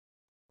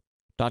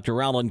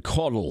Dr. Allan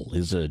Caudill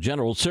is a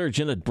general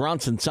surgeon at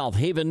Bronson South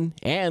Haven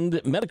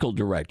and medical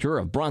director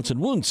of Bronson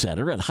Wound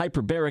Center at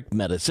Hyperbaric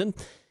Medicine.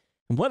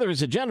 And whether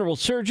as a general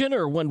surgeon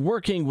or when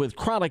working with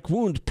chronic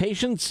wound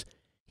patients,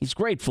 he's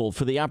grateful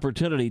for the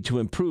opportunity to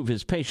improve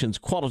his patients'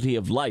 quality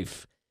of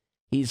life.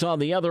 He's on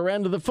the other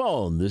end of the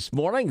phone this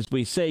morning as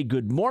we say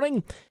good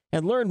morning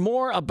and learn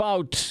more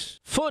about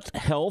Foot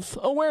Health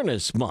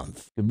Awareness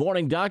Month. Good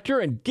morning, doctor,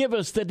 and give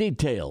us the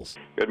details.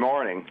 Good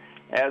morning.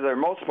 As are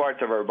most parts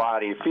of our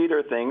body, feet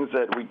are things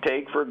that we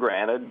take for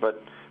granted,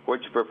 but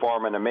which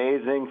perform an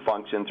amazing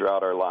function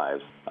throughout our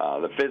lives.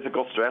 The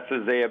physical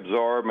stresses they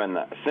absorb and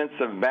the sense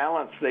of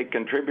balance they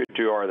contribute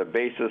to are the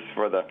basis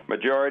for the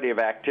majority of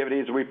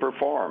activities we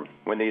perform.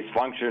 When these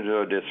functions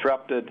are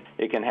disrupted,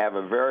 it can have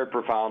a very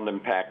profound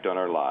impact on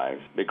our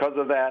lives. Because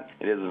of that,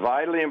 it is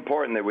vitally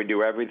important that we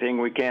do everything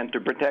we can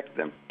to protect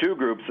them. Two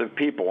groups of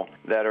people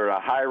that are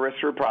at high risk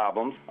for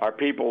problems are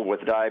people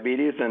with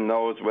diabetes and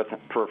those with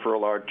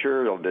peripheral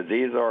arterial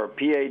disease, or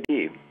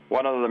PAD.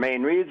 One of the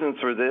main reasons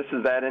for this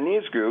is that in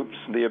these groups,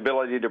 the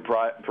ability to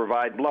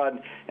provide blood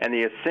and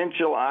the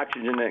essential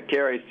oxygen it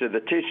carries to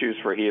the tissues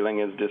for healing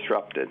is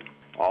disrupted.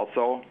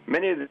 Also,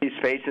 many of these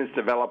patients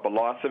develop a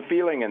loss of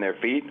feeling in their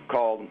feet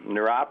called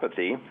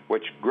neuropathy,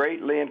 which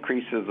greatly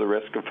increases the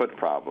risk of foot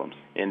problems.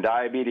 In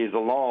diabetes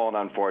alone,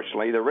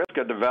 unfortunately, the risk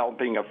of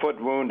developing a foot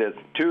wound is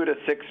 2 to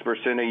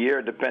 6% a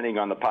year, depending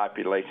on the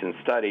population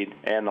studied,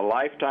 and the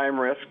lifetime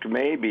risk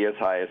may be as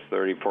high as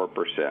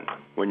 34%.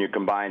 When you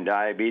combine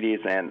diabetes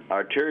and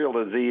arterial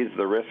disease,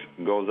 the risk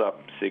goes up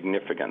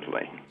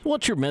significantly.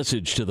 What's your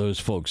message to those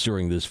folks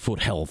during this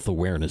Foot Health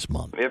Awareness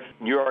Month? If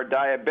you are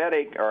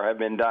diabetic or have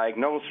been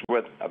diagnosed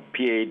with a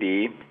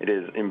PAD, it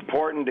is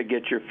important to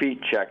get your feet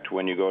checked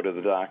when you go to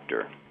the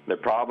doctor. The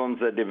problems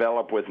that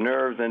develop with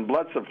nerves and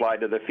blood supply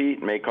to the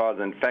feet may cause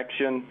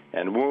infection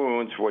and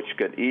wounds, which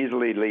could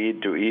easily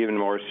lead to even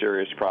more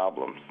serious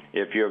problems.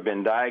 If you have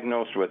been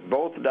diagnosed with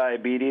both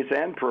diabetes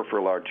and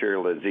peripheral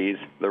arterial disease,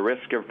 the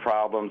risk of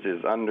problems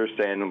is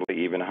understandably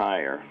even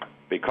higher.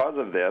 Because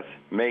of this,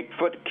 make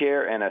foot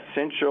care an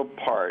essential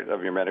part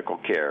of your medical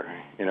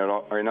care. In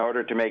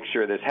order to make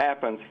sure this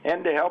happens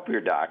and to help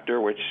your doctor,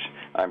 which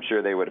I'm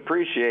sure they would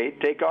appreciate,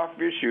 take off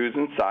your shoes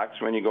and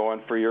socks when you go in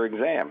for your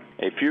exam.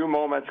 A few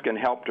moments can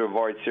help to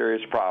avoid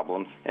serious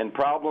problems, and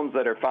problems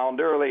that are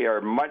found early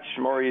are much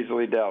more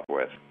easily dealt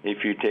with.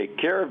 If you take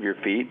care of your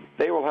feet,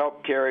 they will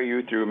help carry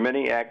you through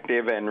many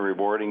active and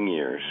rewarding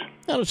years.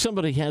 Now, if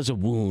somebody has a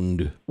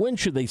wound, when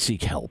should they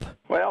seek help?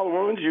 Well,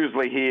 wounds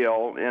usually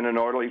heal in an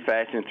orderly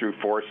fashion through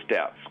 4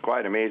 steps.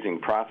 Quite an amazing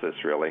process,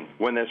 really.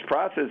 When this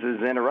process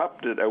is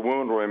interrupted, a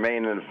wound will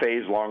remain in a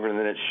phase longer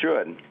than it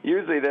should.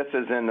 Usually this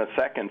is in the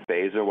second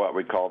phase, or what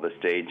we call the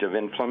stage of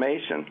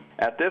inflammation.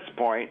 At this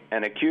point,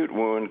 an acute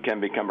wound can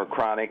become a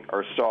chronic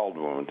or stalled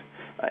wound.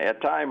 A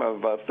time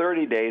of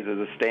 30 days is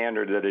a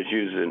standard that is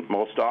used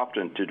most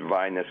often to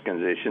define this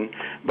condition,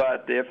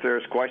 but if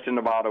there's question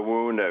about a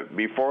wound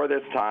before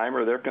this time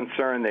or they're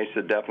concerned, they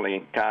should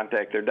definitely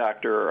contact their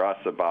doctor or us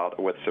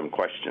with some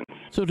questions.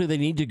 So do they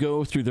need to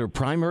go through their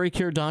primary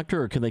care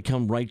doctor, or can they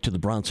come right to the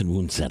Bronson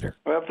Wound Center?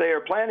 Well, if they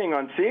are planning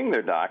on seeing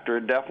their doctor,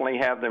 definitely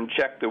have them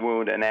check the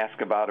wound and ask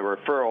about a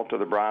referral to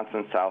the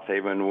Bronson South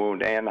Haven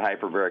Wound and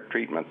Hyperbaric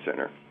Treatment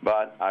Center.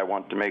 But I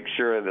want to make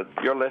sure that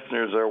your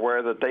listeners are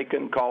aware that they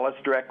can call us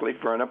directly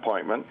for an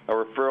appointment. A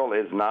referral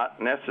is not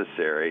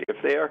necessary.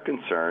 If they are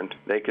concerned,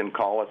 they can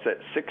call us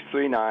at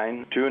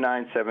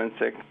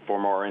 639-2976 for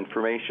more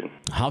information.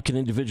 How can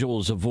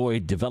individuals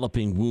avoid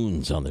developing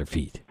wounds on their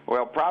feet?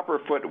 Well, proper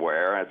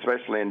footwear,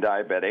 especially in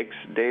diabetics,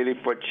 daily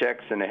foot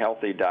checks, and a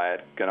healthy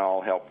diet can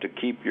all help to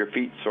keep your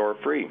feet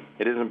sore-free.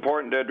 It is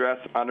important to address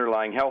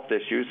underlying health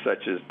issues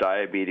such as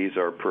diabetes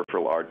or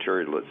peripheral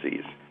arterial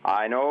disease.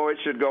 I know it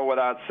should go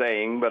without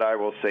saying, but I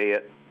will say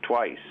it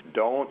twice.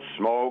 Don't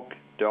smoke.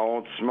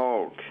 Don't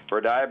smoke. For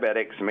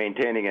diabetics,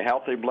 maintaining a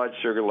healthy blood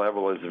sugar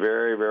level is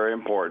very, very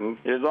important.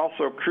 It is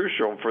also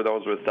crucial for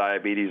those with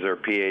diabetes or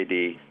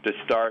PAD to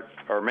start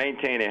or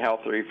maintain a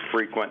healthy,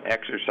 frequent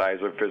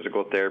exercise or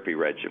physical therapy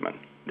regimen.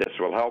 This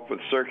will help with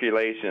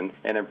circulation,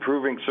 and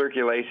improving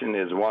circulation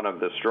is one of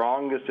the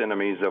strongest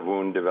enemies of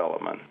wound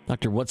development.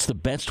 Doctor, what's the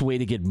best way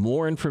to get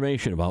more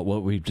information about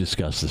what we've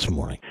discussed this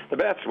morning? The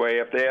best way,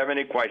 if they have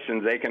any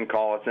questions, they can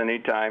call us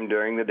anytime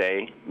during the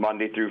day,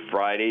 Monday through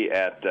Friday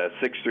at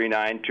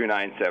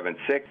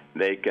 639-2976.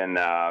 They can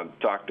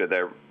talk to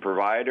their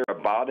provider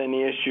about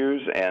any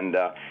issues, and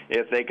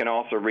if they can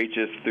also reach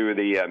us through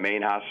the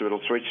main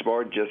hospital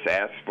switchboard, just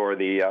ask for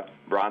the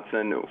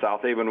Bronson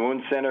South Haven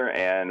Wound Center,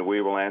 and we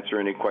will answer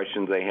any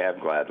questions they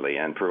have gladly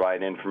and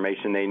provide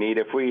information they need.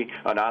 If we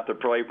are not the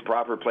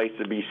proper place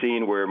to be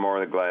seen, we're more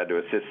than glad to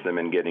assist them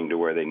in getting to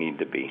where they need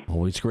to be.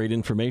 Always great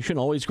information.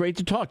 Always great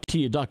to talk to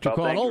you, Dr.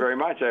 Caudill. Thank you very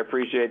much. I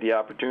appreciate the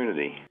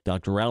opportunity.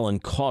 Dr. Allan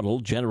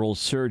Caudill, General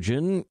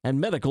Surgeon and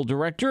Medical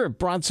Director at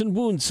Bronson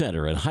Wound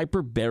Center at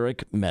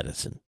Hyperbaric Medicine.